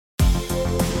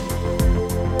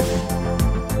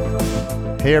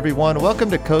Hey everyone, welcome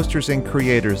to Coasters and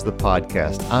Creators, the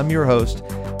podcast. I'm your host,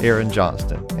 Aaron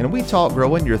Johnston, and we talk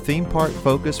growing your theme park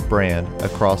focused brand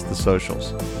across the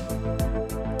socials.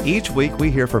 Each week we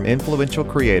hear from influential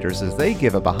creators as they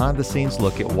give a behind the scenes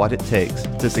look at what it takes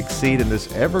to succeed in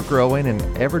this ever growing and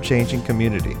ever changing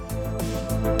community.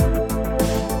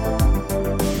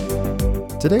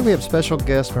 Today we have special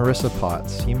guest Marissa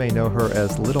Potts. You may know her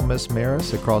as Little Miss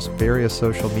Maris across various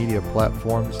social media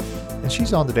platforms, and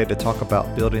she's on today to talk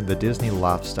about building the Disney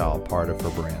lifestyle part of her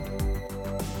brand.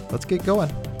 Let's get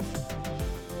going.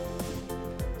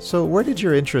 So where did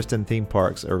your interest in theme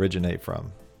parks originate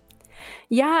from?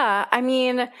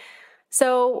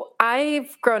 So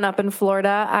I've grown up in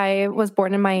Florida. I was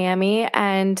born in Miami,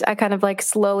 and I kind of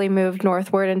slowly moved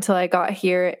northward until I got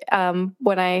here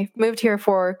when I moved here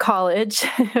for college.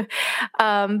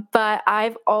 But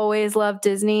I've always loved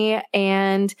Disney,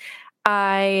 and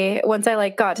once I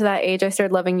got to that age, I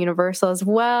started loving Universal as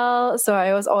well. So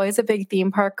I was always a big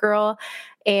theme park girl.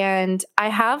 And I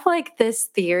have this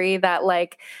theory that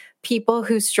people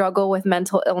who struggle with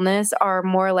mental illness are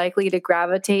more likely to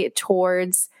gravitate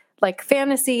towards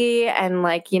fantasy and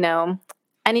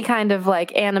any kind of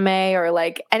anime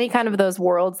or any kind of those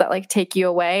worlds that take you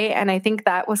away. And I think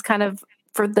that was kind of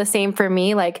for the same for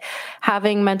me,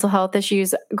 having mental health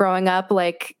issues growing up,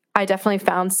 I definitely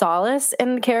found solace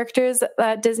in characters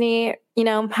that Disney,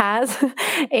 has.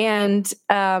 And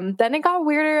then it got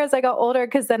weirder as I got older,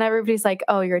 because then everybody's like,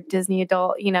 oh, you're a Disney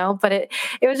adult, but it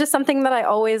was just something that I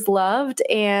always loved.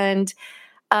 And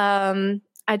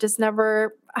I just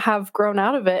never have grown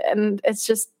out of it. And it's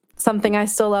just something I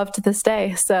still love to this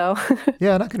day. So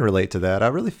Yeah, and I can relate to that. I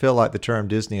really feel like the term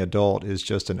Disney adult is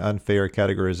just an unfair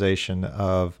categorization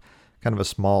of kind of a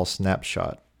small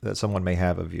snapshot that someone may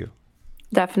have of you.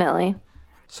 Definitely.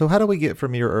 So how do we get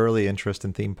from your early interest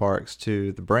in theme parks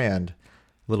to the brand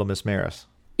Little Miss Maris?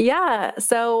 Yeah.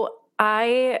 So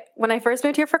when I first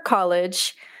moved here for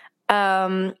college,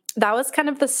 that was kind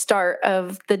of the start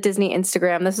of the Disney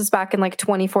Instagram. This was back in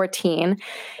 2014.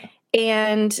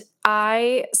 And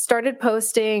I started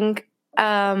posting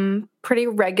pretty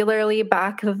regularly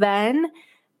back then.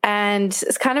 And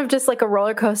it's kind of just a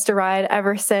roller coaster ride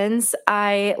ever since.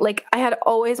 I had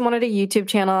always wanted a YouTube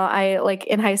channel.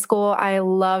 In high school, I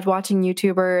loved watching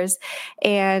YouTubers,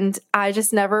 and I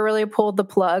just never really pulled the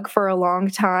plug for a long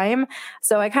time.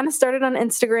 So I kind of started on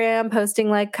Instagram,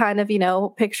 posting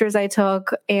pictures I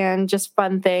took and just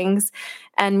fun things,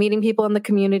 and meeting people in the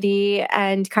community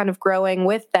and kind of growing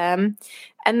with them.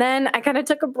 And then I kind of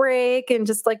took a break and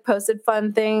just posted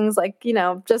fun things,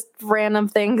 just random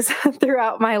things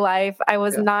throughout my life. I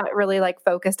was not really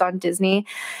focused on Disney.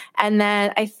 And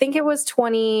then I think it was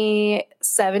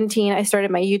 2017, I started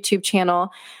my YouTube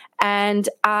channel, and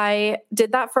I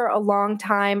did that for a long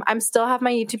time. I still have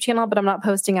my YouTube channel, but I'm not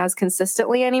posting as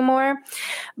consistently anymore.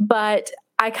 But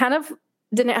I kind of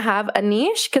didn't have a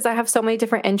niche because I have so many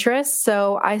different interests.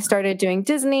 So I started doing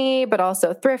Disney, but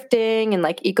also thrifting and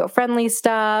eco-friendly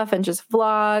stuff and just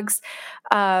vlogs.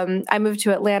 I moved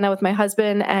to Atlanta with my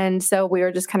husband, and so we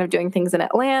were just kind of doing things in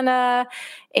Atlanta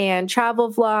and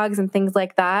travel vlogs and things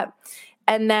like that.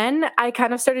 And then I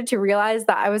kind of started to realize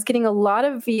that I was getting a lot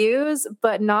of views,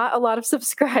 but not a lot of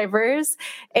subscribers.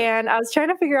 And I was trying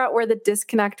to figure out where the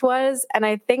disconnect was. And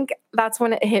I think that's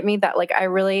when it hit me that I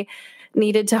really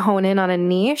needed to hone in on a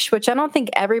niche, which I don't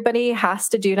think everybody has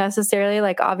to do necessarily.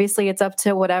 Obviously it's up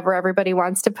to whatever everybody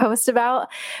wants to post about.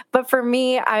 But for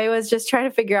me, I was just trying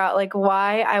to figure out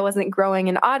why I wasn't growing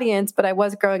in audience, but I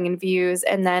was growing in views.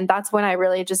 And then that's when I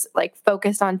really just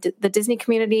focused on the Disney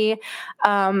community.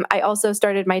 I also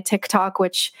started my TikTok,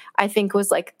 which I think was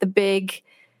the big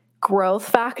growth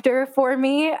factor for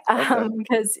me.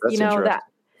 Because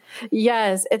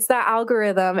yes, it's that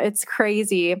algorithm. It's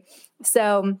crazy.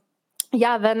 So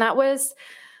yeah, then that was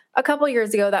a couple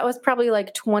years ago. That was probably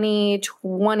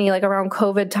 2020, around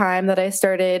COVID time, that I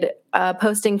started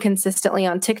posting consistently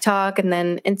on TikTok and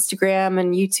then Instagram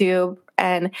and YouTube.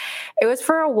 And it was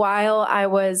for a while. I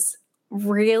was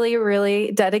really,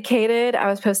 really dedicated. I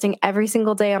was posting every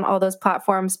single day on all those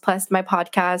platforms, plus my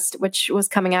podcast, which was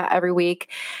coming out every week.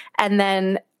 And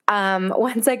then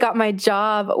once I got my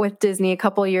job with Disney a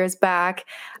couple years back,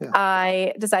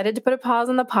 I decided to put a pause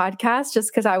on the podcast just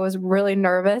because I was really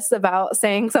nervous about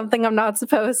saying something I'm not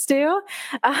supposed to.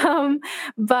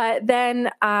 But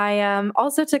then I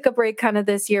also took a break kind of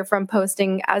this year from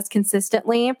posting as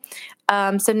consistently.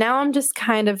 So now I'm just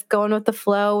kind of going with the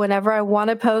flow. Whenever I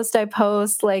want to post, I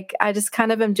post. I just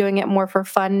kind of am doing it more for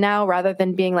fun now rather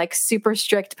than being super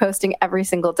strict posting every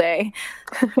single day.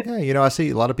 Yeah, I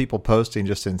see a lot of people posting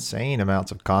just in insane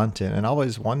amounts of content, and I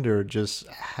always wonder just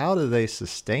how do they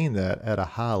sustain that at a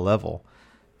high level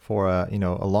for a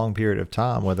long period of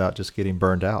time without just getting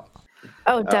burned out.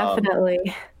 Oh,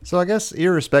 definitely. So I guess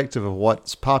irrespective of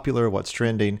what's popular, what's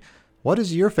trending, what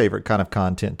is your favorite kind of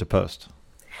content to post?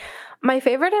 My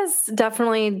favorite is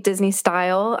definitely Disney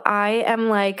style. I am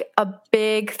like a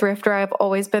big thrifter. I've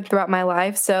always been throughout my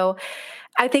life. So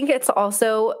I think it's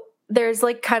also, there's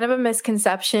like kind of a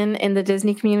misconception in the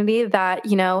Disney community that,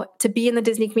 to be in the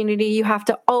Disney community, you have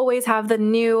to always have the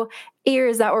new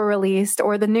ears that were released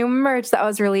or the new merch that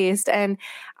was released. And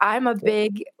I'm a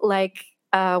big,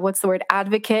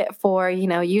 advocate for,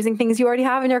 using things you already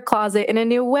have in your closet in a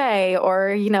new way,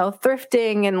 or,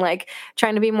 thrifting and like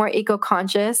trying to be more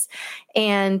eco-conscious.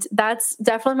 And that's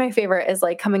definitely my favorite, is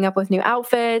like coming up with new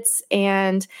outfits.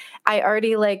 And I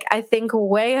already I think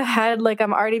way ahead, like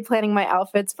I'm already planning my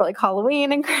outfits for like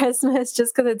Halloween and Christmas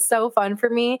just because it's so fun for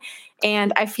me.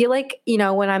 And I feel like,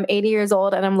 when I'm 80 years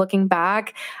old and I'm looking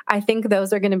back, I think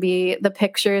those are going to be the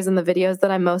pictures and the videos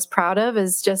that I'm most proud of,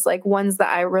 is just like ones that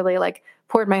I really like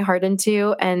poured my heart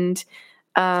into and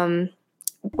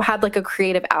had like a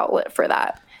creative outlet for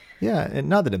that. Yeah, and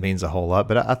not that it means a whole lot,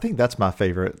 but I think that's my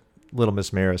favorite Little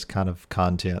Miss Maris kind of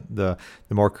content, the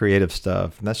more creative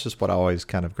stuff. And that's just what I always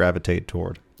kind of gravitate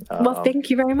toward. Well, thank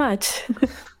you very much.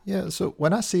 Yeah, so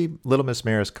when I see Little Miss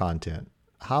Maris content,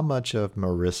 how much of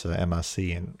Marissa am I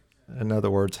seeing? In other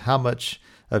words, how much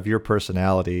of your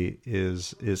personality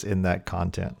is in that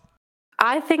content?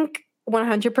 I think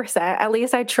 100%. At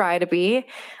least I try to be.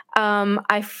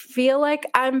 I feel like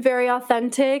I'm very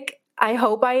authentic. I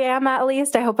hope I am, at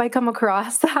least. I hope I come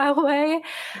across that way.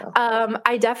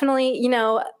 I definitely,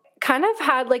 kind of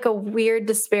had like a weird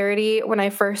disparity when I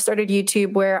first started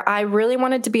YouTube, where I really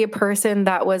wanted to be a person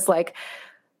that was like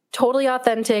totally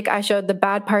authentic. I showed the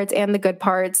bad parts and the good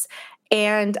parts.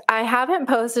 And I haven't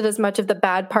posted as much of the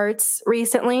bad parts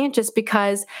recently, just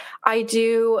because I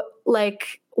do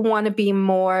want to be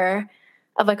more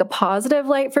of like a positive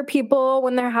light for people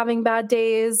when they're having bad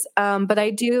days. But I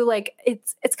do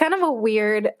it's kind of a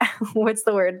weird,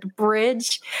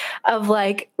 bridge of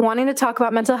like wanting to talk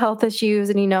about mental health issues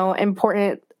and,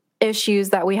 important issues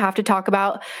that we have to talk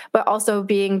about, but also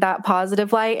being that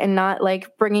positive light and not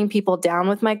like bringing people down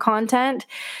with my content.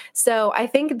 So I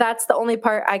think that's the only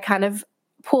part I kind of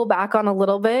pull back on a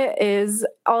little bit, is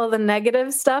all of the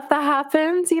negative stuff that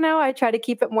happens. I try to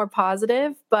keep it more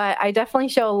positive, but I definitely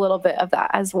show a little bit of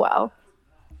that as well.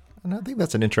 And I think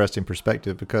that's an interesting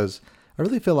perspective, because I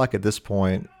really feel like at this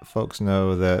point, folks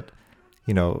know that,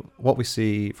 what we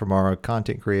see from our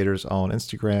content creators on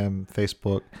Instagram,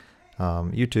 Facebook,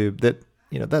 YouTube, that,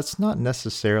 that's not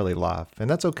necessarily live. And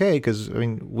that's okay, because,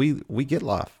 we get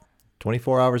live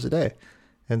 24 hours a day.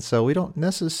 And so we don't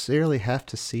necessarily have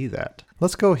to see that.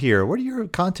 Let's go here. Where do your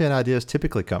content ideas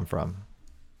typically come from?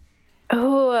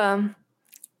 Oh,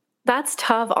 that's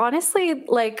tough. Honestly,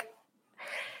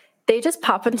 they just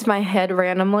pop into my head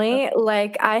randomly.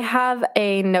 I have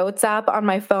a notes app on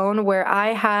my phone where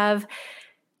I have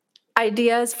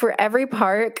ideas for every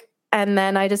park. And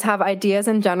then I just have ideas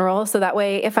in general. So that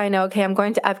way, if I know, okay, I'm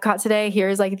going to Epcot today,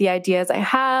 here's like the ideas I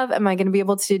have. Am I going to be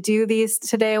able to do these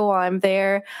today while I'm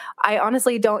there? I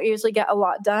honestly don't usually get a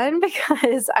lot done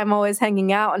because I'm always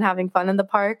hanging out and having fun in the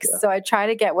parks. Yeah. So I try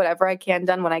to get whatever I can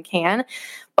done when I can.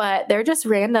 But they're just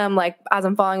random, like as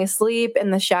I'm falling asleep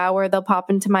in the shower, they'll pop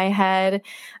into my head.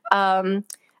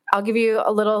 I'll give you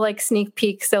a little sneak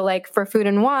peek. So for food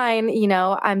and wine,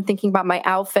 I'm thinking about my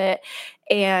outfit,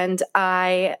 and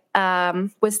I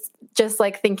was just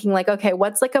thinking okay,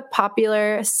 what's a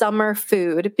popular summer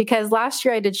food? Because last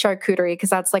year I did charcuterie, because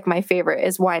that's my favorite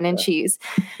is wine and cheese.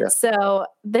 Yeah. So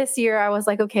this year I was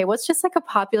okay, what's just a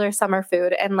popular summer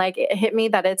food? And it hit me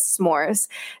that it's s'mores.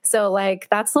 So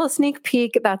that's a little sneak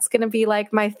peek. That's going to be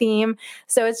my theme.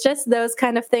 So it's just those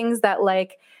kind of things that okay.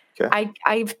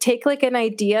 I take an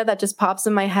idea that just pops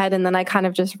in my head, and then I kind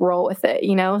of just roll with it,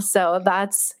 So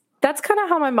that's kind of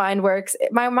how my mind works.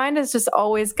 My mind is just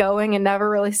always going and never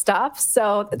really stops.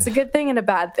 So it's a good thing and a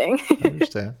bad thing. I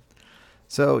understand.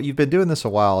 So you've been doing this a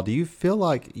while. Do you feel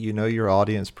like you know your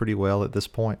audience pretty well at this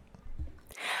point?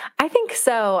 I think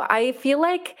so. I feel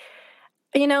like,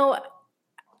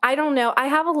 I don't know. I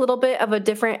have a little bit of a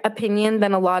different opinion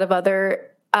than a lot of other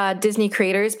Disney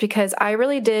creators, because I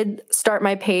really did start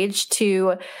my page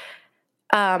to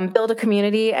build a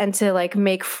community and to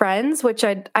make friends, which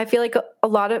I feel like a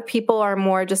lot of people are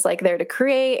more just there to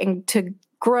create and to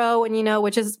grow, and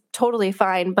which is totally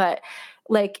fine. But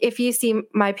if you see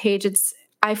my page,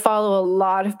 I follow a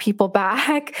lot of people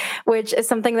back, which is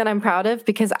something that I'm proud of,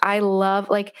 because I love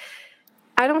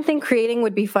I don't think creating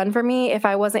would be fun for me if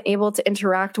I wasn't able to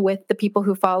interact with the people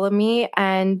who follow me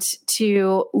and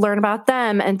to learn about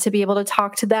them and to be able to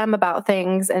talk to them about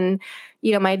things. And,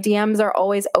 my DMs are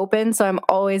always open. So I'm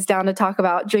always down to talk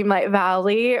about Dreamlight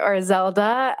Valley or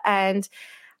Zelda. And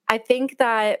I think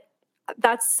that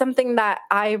that's something that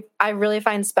I really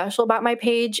find special about my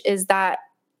page is that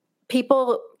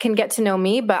people can get to know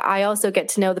me, but I also get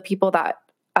to know the people that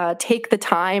take the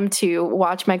time to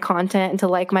watch my content and to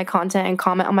like my content and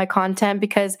comment on my content.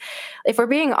 Because if we're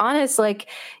being honest, like,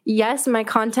 yes, my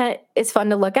content is fun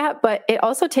to look at, but it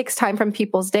also takes time from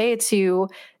people's day to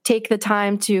take the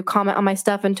time to comment on my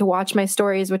stuff and to watch my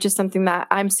stories, which is something that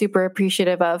I'm super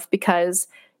appreciative of because,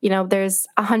 there's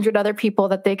 100 other people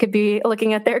that they could be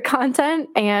looking at their content.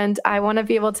 And I want to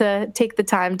be able to take the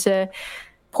time to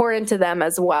pour into them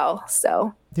as well.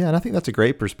 So, yeah. And I think that's a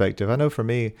great perspective. I know for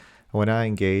me, when I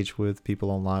engage with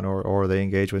people online or they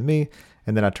engage with me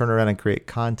and then I turn around and create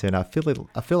content, I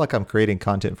feel like I'm creating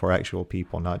content for actual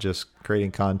people, not just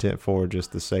creating content for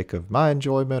just the sake of my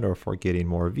enjoyment or for getting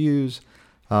more views.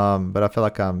 But I feel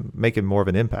like I'm making more of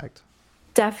an impact.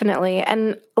 Definitely.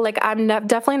 And like, I'm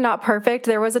definitely not perfect.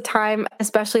 There was a time,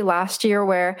 especially last year,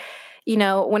 where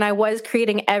when I was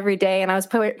creating every day and I was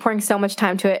pouring so much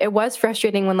time to it, it was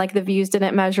frustrating when like the views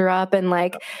didn't measure up and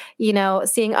like,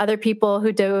 seeing other people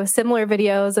who do similar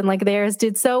videos and like theirs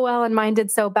did so well and mine did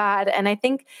so bad. And I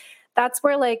think that's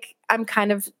where like I'm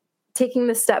kind of taking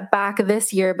the step back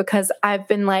this year because I've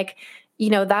been like,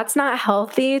 that's not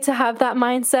healthy to have that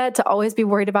mindset, to always be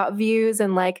worried about views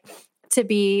and like to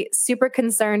be super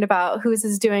concerned about whose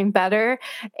is doing better.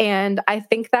 And I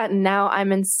think that now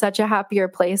I'm in such a happier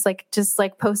place, like just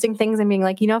like posting things and being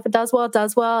like, if it does well, it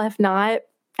does well. If not,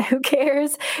 who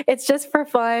cares? It's just for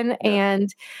fun. Yeah.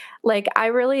 And like, I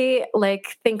really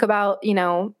like think about,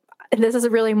 this is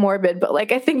really morbid, but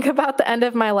like I think about the end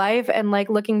of my life and like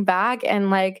looking back and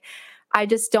like, I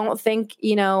just don't think,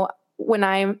 when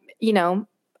I'm,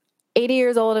 80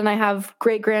 years old and I have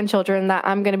great grandchildren that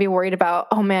I'm going to be worried about,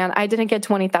 oh man, I didn't get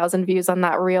 20,000 views on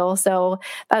that reel. So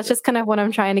that's just kind of what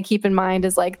I'm trying to keep in mind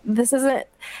is like, this isn't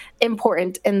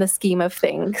important in the scheme of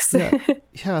things.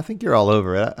 Yeah, I think you're all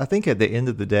over it. I think at the end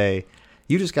of the day,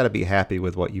 you just got to be happy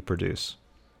with what you produce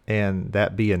and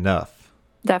that be enough.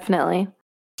 Definitely.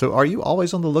 So are you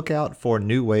always on the lookout for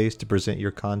new ways to present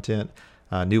your content,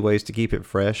 new ways to keep it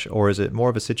fresh? Or is it more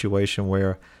of a situation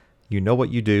where you know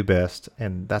what you do best,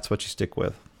 and that's what you stick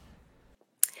with?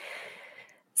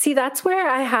 See, that's where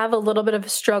I have a little bit of a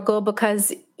struggle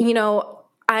because,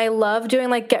 I love doing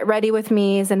like get ready with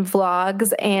me's and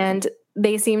vlogs, and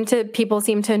people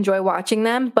seem to enjoy watching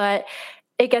them, but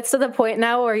it gets to the point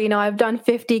now where, I've done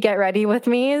 50 get ready with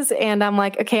me's and I'm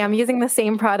like, okay, I'm using the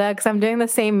same products. I'm doing the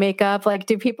same makeup. Like,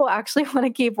 do people actually want to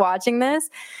keep watching this?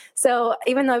 So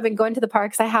even though I've been going to the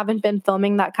parks, I haven't been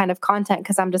filming that kind of content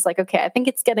because I'm just like, okay, I think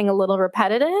it's getting a little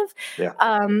repetitive. Yeah.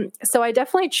 So I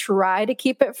definitely try to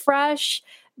keep it fresh,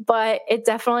 but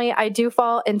I do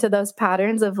fall into those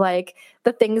patterns of like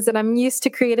the things that I'm used to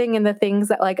creating and the things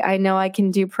that like I know I can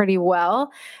do pretty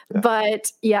well. Yeah.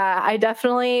 But yeah,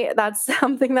 that's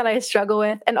something that I struggle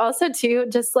with. And also too,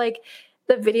 just like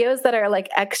the videos that are like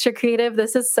extra creative,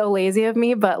 this is so lazy of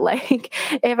me, but like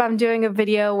if I'm doing a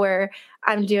video where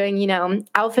I'm doing,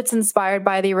 outfits inspired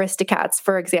by the Aristocats,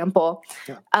 for example,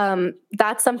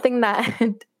 that's something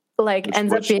that like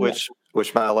ends up being...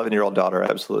 Which my 11-year-old daughter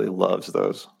absolutely loves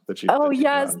those.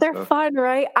 Yes, they're fun,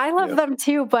 right? I love them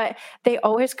too, but they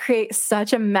always create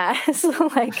such a mess,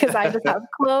 like, because I just have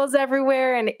clothes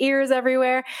everywhere and ears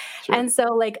everywhere. Sure. And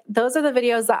so, like, those are the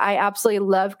videos that I absolutely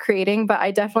love creating, but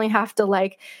I definitely have to,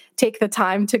 like, take the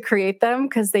time to create them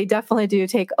because they definitely do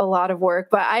take a lot of work.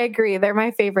 But I agree, they're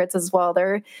my favorites as well.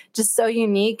 They're just so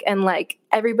unique and, like,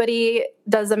 everybody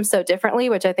does them so differently,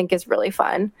 which I think is really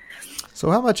fun. So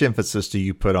how much emphasis do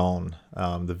you put on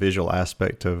the visual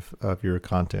aspect of your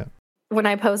content? When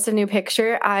I post a new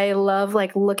picture, I love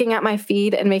like looking at my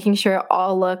feed and making sure it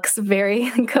all looks very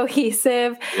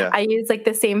cohesive. Yeah. I use like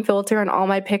the same filter on all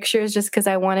my pictures just because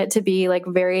I want it to be like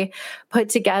very put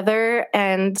together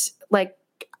and like,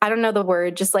 I don't know the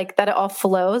word, just like that it all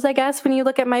flows, I guess, when you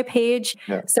look at my page.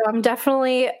 Yeah. So I'm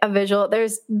definitely a visual.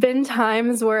 There's been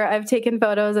times where I've taken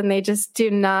photos and they just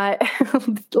do not,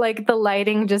 like the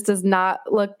lighting just does not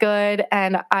look good.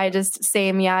 And I just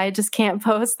can't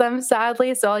post them,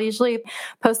 sadly. So I'll usually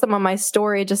post them on my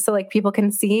story just so like people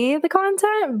can see the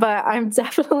content. But I'm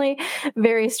definitely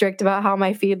very strict about how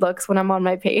my feed looks when I'm on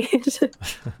my page.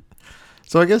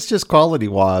 So I guess just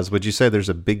quality-wise, would you say there's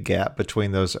a big gap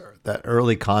between that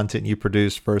early content you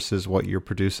produced versus what you're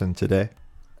producing today?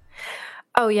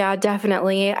 Oh, yeah,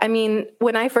 definitely. I mean,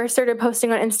 when I first started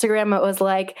posting on Instagram, it was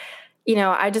like,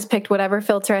 I just picked whatever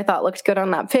filter I thought looked good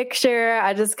on that picture.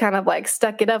 I just kind of like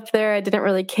stuck it up there. I didn't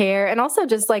really care. And also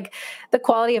just like the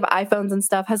quality of iPhones and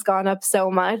stuff has gone up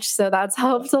so much. So that's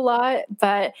helped a lot.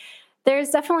 But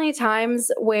there's definitely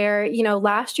times where,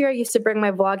 last year I used to bring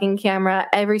my vlogging camera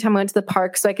every time I went to the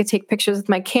park so I could take pictures with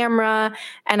my camera.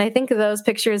 And I think those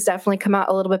pictures definitely come out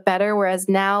a little bit better. Whereas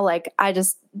now, like, I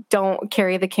just don't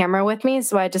carry the camera with me.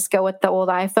 So I just go with the old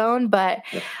iPhone. But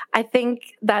I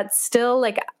think that still,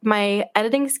 like, my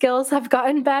editing skills have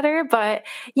gotten better. But,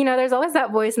 there's always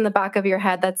that voice in the back of your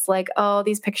head that's like, oh,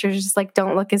 these pictures just like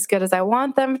don't look as good as I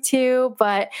want them to.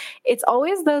 But it's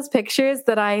always those pictures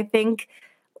that I think,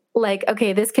 like,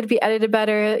 okay, this could be edited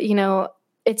better.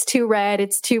 It's too red,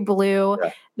 it's too blue.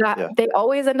 They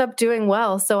always end up doing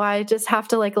well. So I just have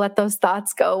to like let those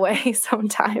thoughts go away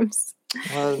sometimes.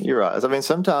 Well, you're right. I mean,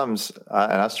 sometimes,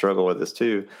 and I struggle with this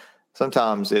too,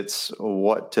 sometimes it's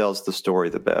what tells the story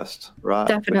the best, right?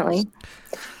 Definitely.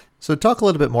 So talk a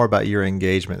little bit more about your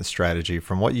engagement strategy.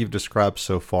 From what you've described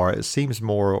so far, it seems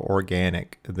more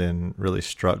organic than really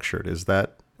structured. Is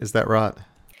that right?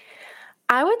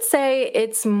 I would say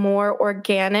it's more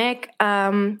organic.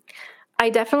 I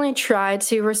definitely try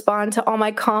to respond to all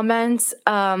my comments.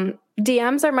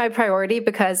 DMs are my priority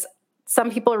because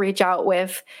some people reach out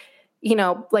with,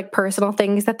 like personal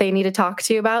things that they need to talk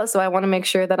to you about. So I want to make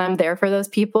sure that I'm there for those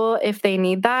people if they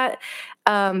need that.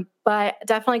 But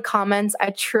definitely comments, I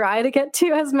try to get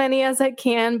to as many as I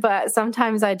can, but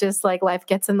sometimes I just like life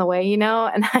gets in the way, and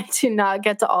I do not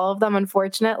get to all of them,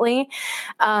 unfortunately.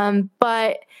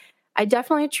 But I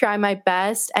definitely try my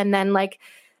best. And then like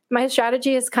my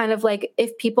strategy is kind of like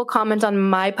if people comment on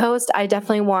my post, I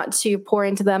definitely want to pour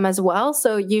into them as well.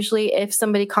 So usually if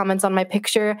somebody comments on my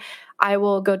picture, I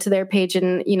will go to their page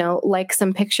and, like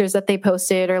some pictures that they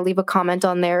posted or leave a comment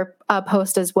on their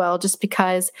post as well, just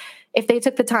because if they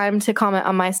took the time to comment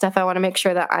on my stuff, I want to make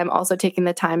sure that I'm also taking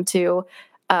the time to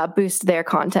boost their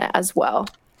content as well.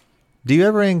 Do you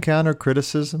ever encounter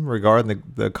criticism regarding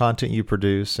the content you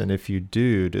produce? And if you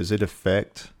do, does it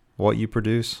affect what you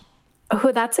produce?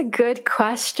 Oh, that's a good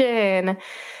question.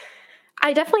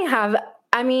 I definitely have.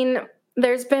 I mean,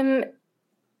 there's been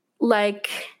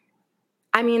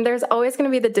there's always going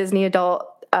to be the Disney adult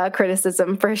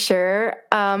criticism for sure,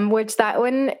 which that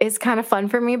one is kind of fun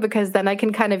for me because then I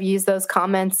can kind of use those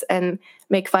comments and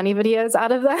make funny videos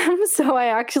out of them. So I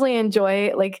actually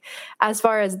enjoy like as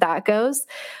far as that goes.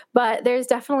 But there's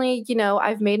definitely,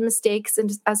 I've made mistakes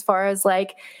as far as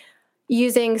like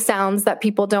using sounds that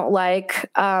people don't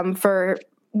like for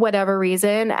whatever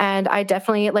reason. And I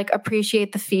definitely like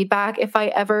appreciate the feedback. If I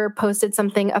ever posted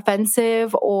something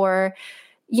offensive or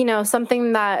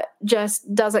something that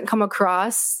just doesn't come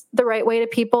across the right way to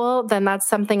people, then that's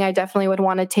something I definitely would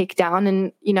want to take down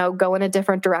and, go in a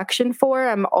different direction for.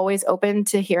 I'm always open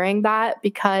to hearing that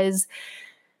because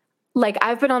like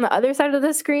I've been on the other side of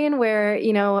the screen where,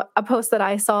 a post that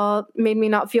I saw made me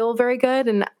not feel very good.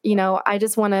 And, I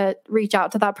just want to reach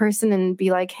out to that person and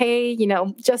be like, hey,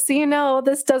 just so you know,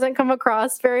 this doesn't come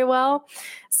across very well.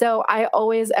 So I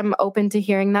always am open to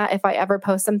hearing that if I ever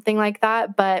post something like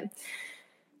that. But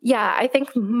yeah, I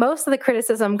think most of the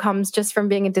criticism comes just from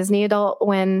being a Disney adult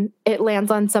when it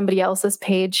lands on somebody else's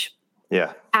page.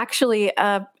 Yeah. Actually,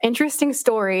 interesting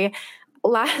story.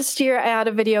 Last year, I had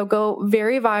a video go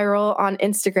very viral on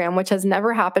Instagram, which has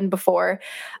never happened before.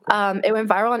 It went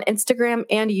viral on Instagram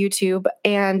and YouTube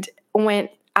and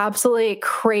went absolutely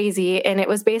crazy. And it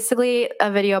was basically a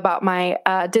video about my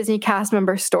Disney cast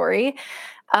member story.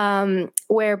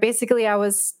 Where basically I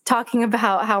was talking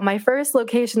about how my first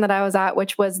location that I was at,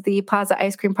 which was the Plaza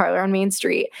Ice Cream Parlor on Main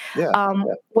Street,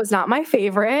 was not my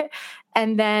favorite.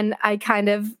 And then I kind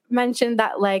of mentioned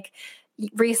that like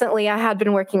recently I had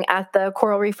been working at the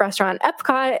Coral Reef restaurant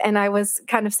Epcot, and I was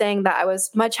kind of saying that I was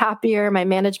much happier. My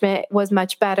management was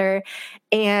much better.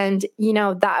 And,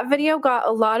 that video got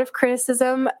a lot of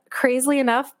criticism, crazily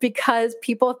enough, because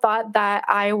people thought that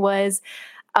I was,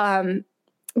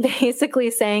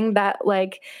 basically saying that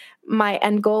like my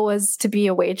end goal was to be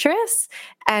a waitress,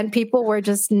 and people were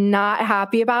just not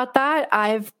happy about that.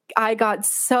 I got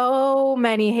so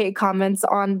many hate comments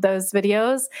on those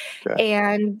videos. Okay.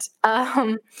 And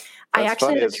I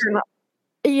actually had to turn off.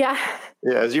 Yeah.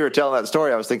 Yeah, as you were telling that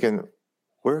story, I was thinking,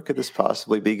 where could this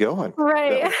possibly be going?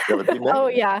 Right. That would be oh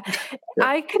yeah.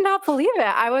 I could not believe it.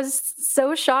 I was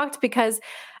so shocked because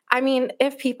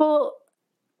if people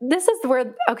this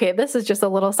is just a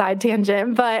little side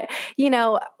tangent, but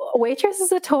waitress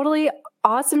is a totally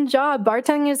awesome job.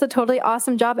 Bartending is a totally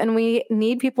awesome job, and we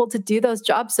need people to do those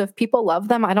jobs. So if people love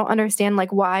them, I don't understand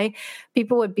like why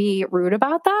people would be rude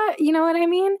about that. You know what I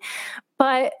mean?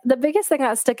 But the biggest thing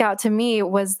that stuck out to me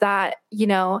was that,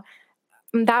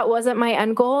 that wasn't my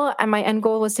end goal. And my end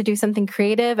goal was to do something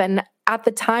creative. And at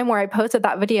the time where I posted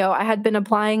that video, I had been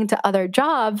applying to other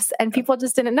jobs and people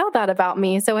just didn't know that about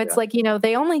me. So it's like,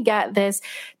 they only get this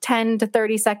 10 to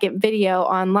 30-second video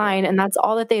online and that's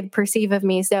all that they perceive of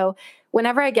me. So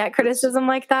whenever I get criticism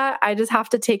like that, I just have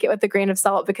to take it with a grain of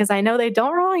salt because I know they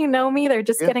don't really know me. They're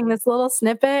just getting this little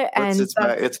snippet. And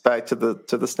it's back to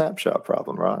the snapshot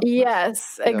problem, right?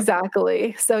 Yes,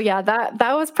 exactly. So that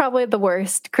was probably the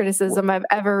worst criticism I've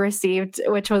ever received,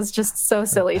 which was just so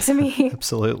silly to me.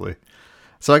 Absolutely.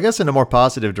 So I guess in a more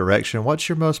positive direction, what's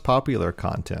your most popular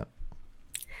content?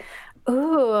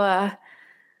 Ooh,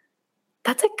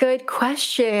 that's a good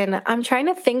question. I'm trying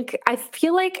to think. I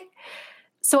feel like,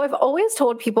 so I've always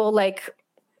told people like,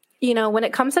 when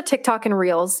it comes to TikTok and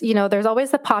Reels, there's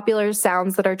always the popular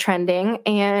sounds that are trending.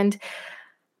 And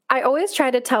I always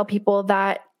try to tell people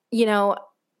that,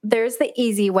 there's the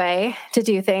easy way to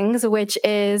do things, which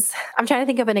is, I'm trying to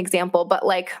think of an example, but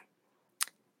like,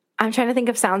 I'm trying to think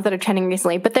of sounds that are trending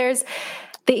recently, but there's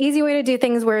the easy way to do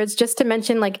things where it's just to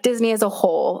mention like Disney as a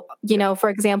whole, for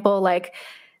example, like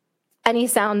any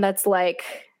sound that's like,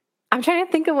 I'm trying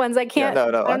to think of ones I can't.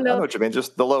 I know what you mean.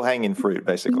 Just the low hanging fruit,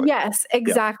 basically. Yes,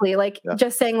 exactly. Like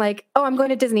just saying like, oh, I'm going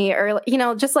to Disney or,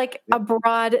 just like a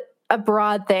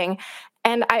broad thing.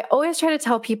 And I always try to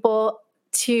tell people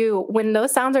to, when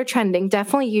those sounds are trending,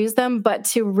 definitely use them, but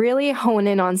to really hone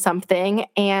in on something.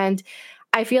 And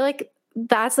I feel like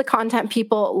that's the content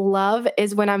people love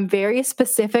is when I'm very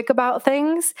specific about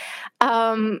things.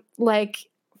 Like,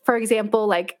 for example,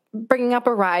 like bringing up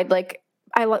a ride, like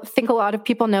I think a lot of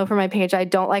people know from my page, I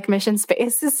don't like Mission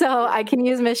Space. So I can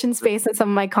use Mission Space in some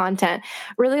of my content,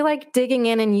 really like digging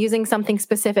in and using something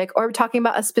specific or talking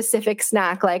about a specific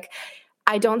snack. Like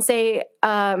I don't say,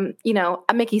 a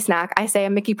Mickey snack. I say a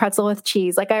Mickey pretzel with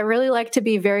cheese. Like I really like to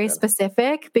be very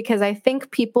specific because I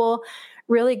think people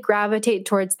really gravitate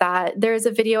towards that. There's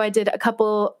a video I did a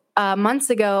couple months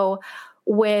ago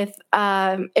with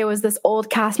it was this old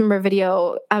cast member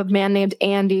video, a man named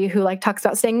Andy who like talks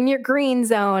about staying in your green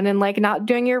zone and like not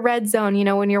doing your red zone,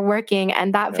 when you're working.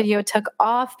 And that video took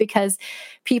off because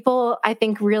people, I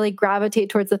think, really gravitate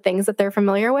towards the things that they're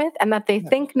familiar with and that they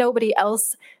think nobody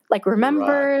else like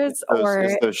remembers.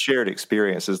 It's those shared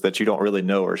experiences that you don't really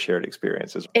know are shared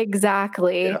experiences.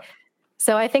 Exactly. Yeah.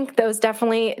 So I think those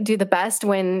definitely do the best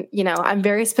when, I'm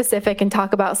very specific and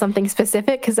talk about something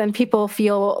specific because then people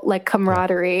feel like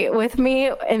camaraderie with me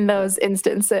in those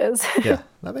instances. Yeah,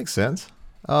 that makes sense.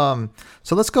 So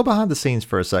let's go behind the scenes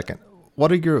for a second.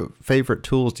 What are your favorite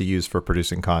tools to use for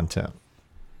producing content?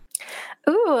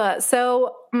 Ooh,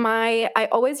 so I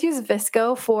always use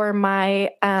Visco for my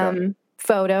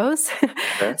photos.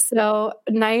 Okay. So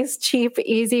nice, cheap,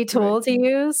 easy tool to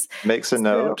use. Makes a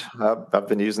note. I've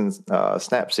been using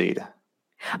Snapseed.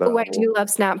 Oh, I do love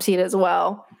Snapseed as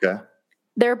well. Okay.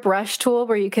 Their brush tool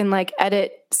where you can like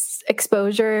edit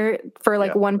exposure for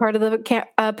like one part of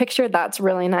the picture. That's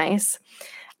really nice.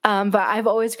 But I've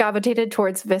always gravitated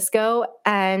towards Visco.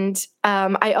 And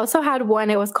I also had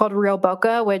one, it was called Real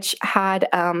Bokeh, which had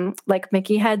like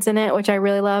Mickey heads in it, which I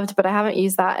really loved, but I haven't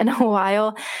used that in a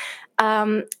while.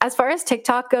 As far as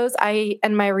TikTok goes,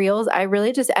 and my Reels, I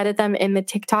really just edit them in the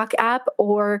TikTok app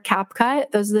or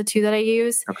CapCut. Those are the two that I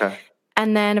use. Okay.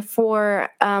 And then for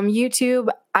YouTube,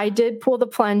 I did pull the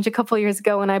plunge a couple years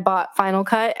ago when I bought Final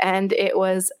Cut, and it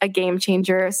was a game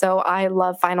changer. So I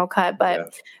love Final Cut,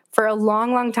 but for a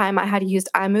long, long time, I had used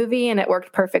iMovie, and it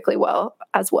worked perfectly well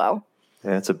as well.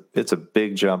 Yeah, it's a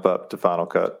big jump up to Final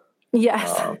Cut.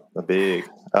 Yes,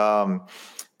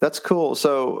 that's cool.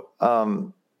 So,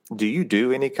 do you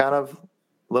do any kind of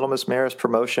Little Miss Maris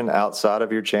promotion outside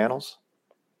of your channels?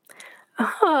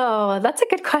 Oh, that's a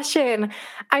good question.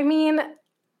 I mean,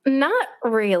 not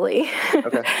really.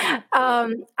 Okay.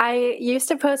 I used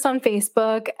to post on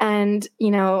Facebook and,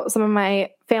 some of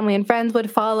my family and friends would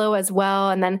follow as well.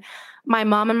 And then my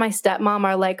mom and my stepmom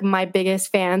are like my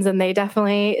biggest fans, and they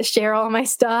definitely share all my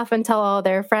stuff and tell all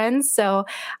their friends. So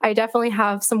I definitely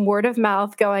have some word of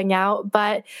mouth going out,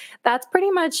 but that's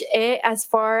pretty much it as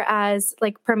far as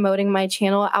like promoting my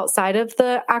channel outside of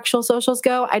the actual socials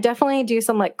go. I definitely do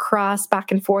some like cross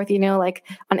back and forth, like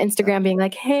on Instagram being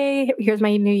like, hey, here's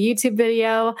my new YouTube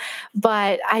video,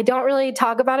 but I don't really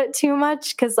talk about it too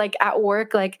much because like at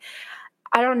work, like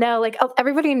I don't know, like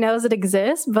everybody knows it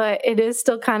exists, but it is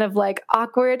still kind of like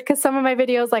awkward because some of my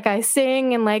videos, like I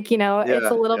sing and like, it's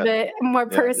a little bit more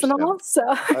personal.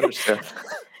 I understand.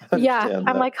 Yeah,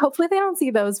 I'm like, hopefully they don't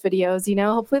see those videos,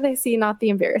 hopefully they see not the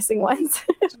embarrassing ones.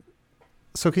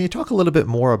 So can you talk a little bit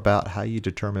more about how you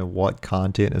determine what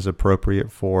content is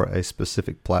appropriate for a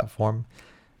specific platform?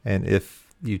 And if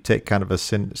you take kind of a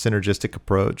synergistic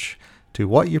approach to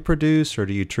what you produce, or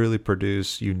do you truly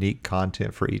produce unique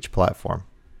content for each platform?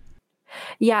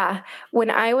 Yeah. When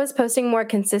I was posting more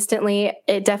consistently,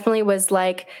 it definitely was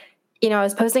like, I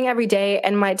was posting every day,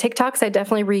 and my TikToks I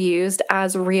definitely reused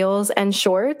as reels and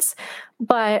shorts,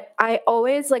 but I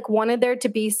always wanted there to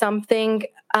be something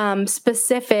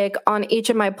specific on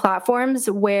each of my platforms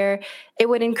where it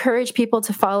would encourage people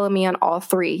to follow me on all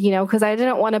three, because I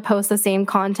didn't want to post the same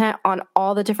content on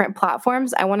all the different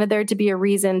platforms. I wanted there to be a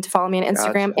reason to follow me on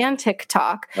Instagram and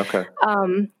TikTok. Okay.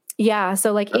 Yeah.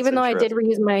 So even though I did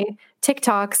reuse my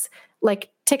TikToks,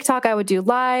 TikTok, I would do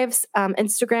lives.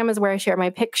 Instagram is where I share my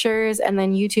pictures. And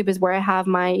then YouTube is where I have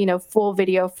my, full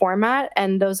video format.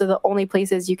 And those are the only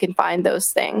places you can find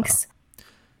those things.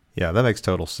 Yeah, that makes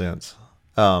total sense.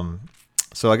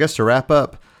 So I guess to wrap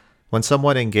up, when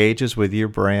someone engages with your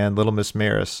brand, Little Miss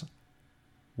Marissa,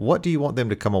 what do you want them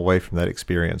to come away from that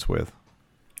experience with?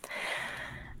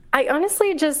 I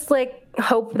honestly just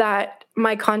hope that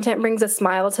my content brings a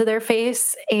smile to their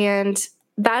face. And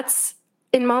that's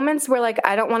in moments where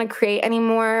I don't want to create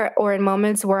anymore, or in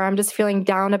moments where I'm just feeling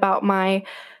down about my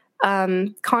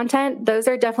content. Those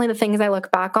are definitely the things I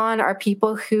look back on, are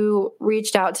people who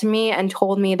reached out to me and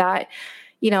told me that,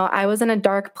 I was in a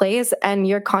dark place and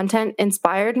your content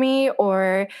inspired me,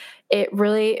 or it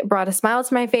really brought a smile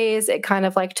to my face. It kind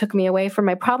of took me away from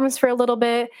my problems for a little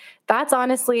bit. That's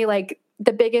honestly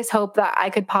the biggest hope that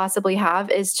I could possibly have,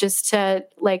 is just to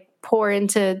pour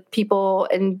into people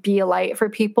and be a light for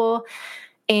people.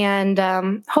 And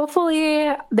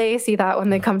hopefully they see that when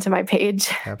they come to my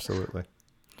page. Absolutely.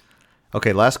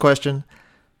 Okay, last question.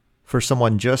 For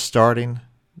someone just starting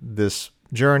this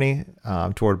journey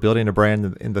toward building a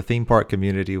brand in the theme park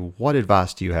community, what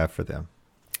advice do you have for them?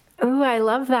 Oh, I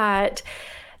love that.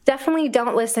 Definitely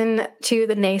don't listen to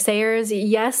the naysayers.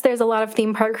 Yes, there's a lot of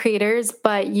theme park creators,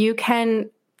 but you can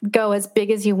go as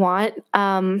big as you want.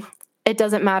 It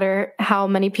doesn't matter how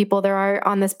many people there are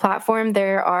on this platform.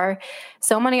 There are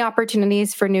so many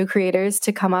opportunities for new creators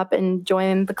to come up and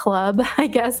join the club, I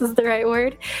guess is the right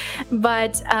word.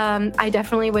 But I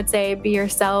definitely would say be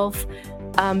yourself,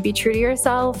 be true to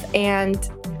yourself, and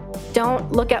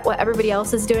don't look at what everybody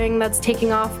else is doing that's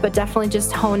taking off, but definitely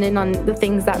just hone in on the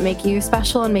things that make you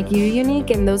special and make you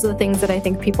unique. And those are the things that I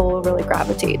think people will really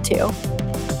gravitate to.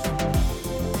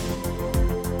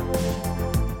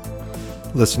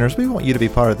 Listeners, we want you to be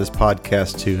part of this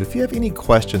podcast too. If you have any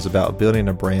questions about building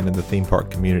a brand in the theme park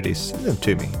community, send them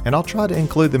to me, and I'll try to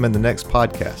include them in the next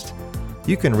podcast.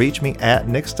 You can reach me at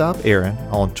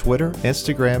NextStopAaron on Twitter,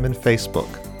 Instagram, and Facebook.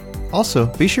 Also,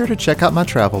 be sure to check out my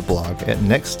travel blog at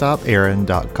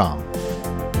nextstopaaron.com.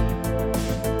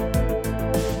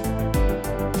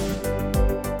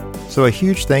 So a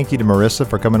huge thank you to Marissa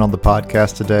for coming on the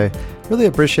podcast today. Really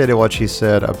appreciated what she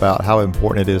said about how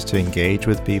important it is to engage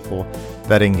with people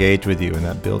that engage with you, and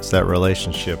that builds that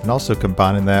relationship. And also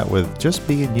combining that with just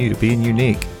being you, being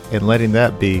unique, and letting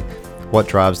that be what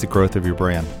drives the growth of your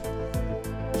brand.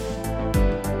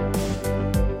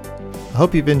 I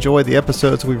hope you've enjoyed the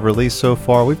episodes we've released so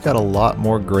far. We've got a lot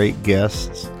more great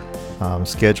guests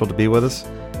scheduled to be with us,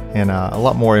 and a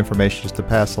lot more information just to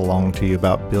pass along to you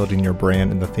about building your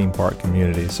brand in the theme park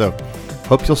community. So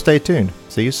hope you'll stay tuned.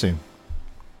 See you soon.